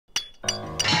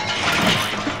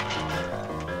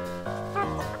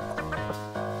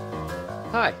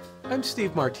Hi, I'm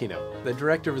Steve Martino, the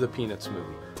director of the Peanuts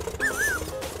movie.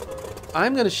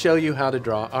 I'm going to show you how to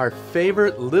draw our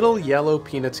favorite little yellow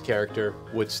Peanuts character,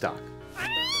 Woodstock.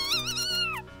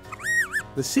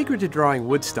 The secret to drawing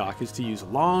Woodstock is to use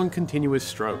long, continuous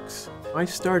strokes. I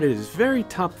start at his very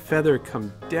top feather,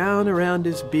 come down around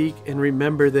his beak, and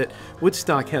remember that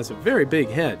Woodstock has a very big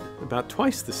head, about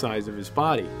twice the size of his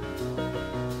body.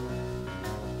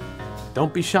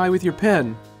 Don't be shy with your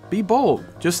pen. Be bold,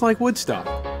 just like Woodstock.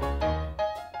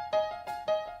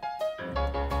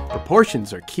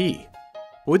 Proportions are key.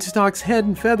 Woodstock's head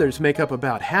and feathers make up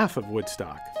about half of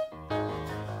Woodstock.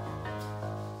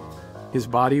 His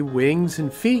body, wings,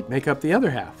 and feet make up the other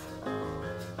half.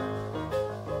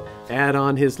 Add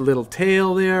on his little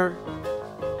tail there.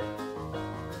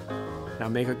 Now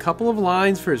make a couple of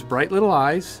lines for his bright little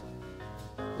eyes.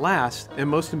 Last, and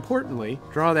most importantly,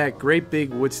 draw that great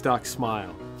big Woodstock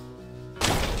smile.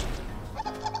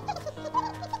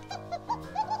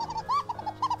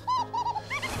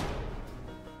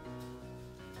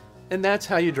 And that's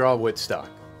how you draw Woodstock.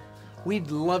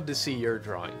 We'd love to see your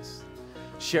drawings.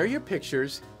 Share your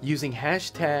pictures using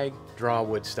hashtag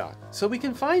 #DrawWoodstock so we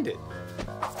can find it.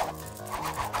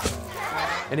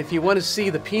 And if you want to see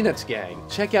the Peanuts gang,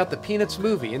 check out the Peanuts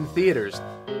movie in theaters.